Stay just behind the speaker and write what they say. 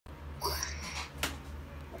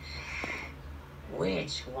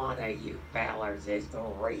Which one of you fellers is the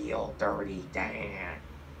real Dirty Dan?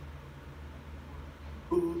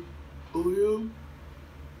 I am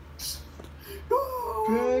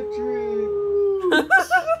Patrick!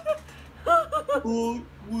 Hot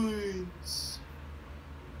wings.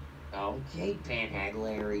 Okay, Pinhead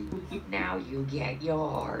Larry, now you get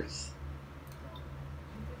yours.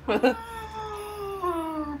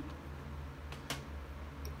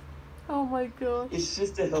 Oh my gosh. It's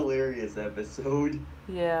just a hilarious episode.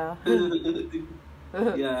 Yeah.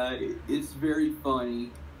 Yeah, it's very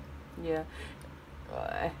funny. Yeah.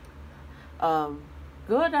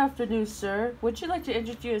 Good afternoon, sir. Would you like to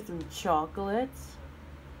introduce some chocolates?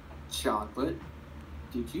 Chocolate?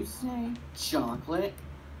 Did you say chocolate?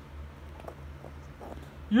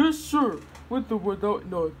 Yes, sir. With or without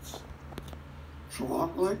nuts.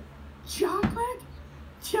 Chocolate? Chocolate?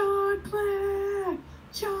 Chocolate!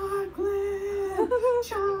 Chocolate!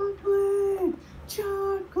 Chocolate!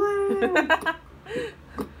 Chocolate!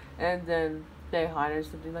 And then they hide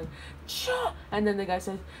something like and then the guy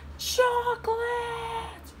says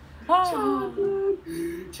chocolate. Chocolate!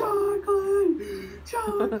 Chocolate!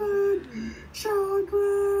 Chocolate!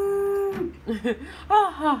 Chocolate!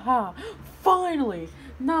 Ha ha ha! Finally,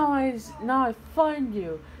 now I find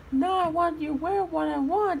you. Now I want you where what I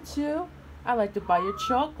want to. I like to buy your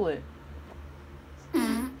chocolate.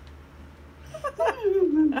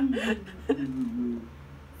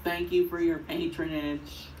 Thank you for your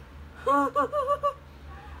patronage.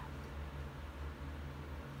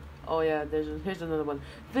 Oh yeah, here's another one.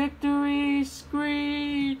 Victory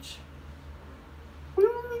Screech.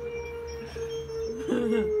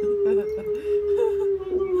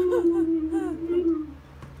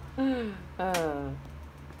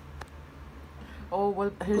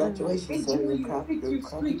 Congratulations on your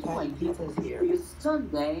Krabby Patty pizza's here. It's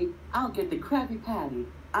Sunday. I'll get the Krabby Patty.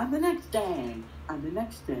 And the next day, and the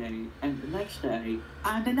next day, and the next day,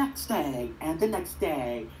 and the next day, and the next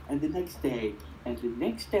day, and the next day, and the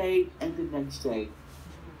next day, and the next day.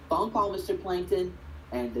 Phone call, Mr. Plankton.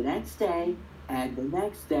 And the next day, and the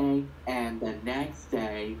next day, and the next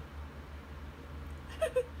day.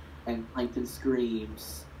 And Plankton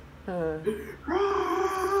screams. I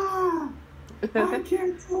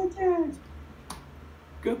can't take it.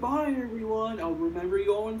 Goodbye, everyone. I'll remember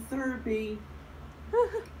you all in therapy.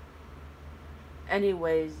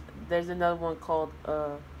 Anyways, there's another one called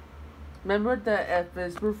remember the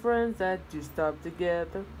FS were friends that you stopped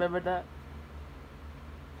together? Remember that?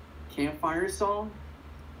 Campfire song?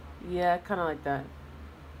 Yeah, kind of like that.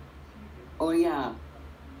 Oh yeah.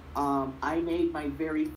 I made my very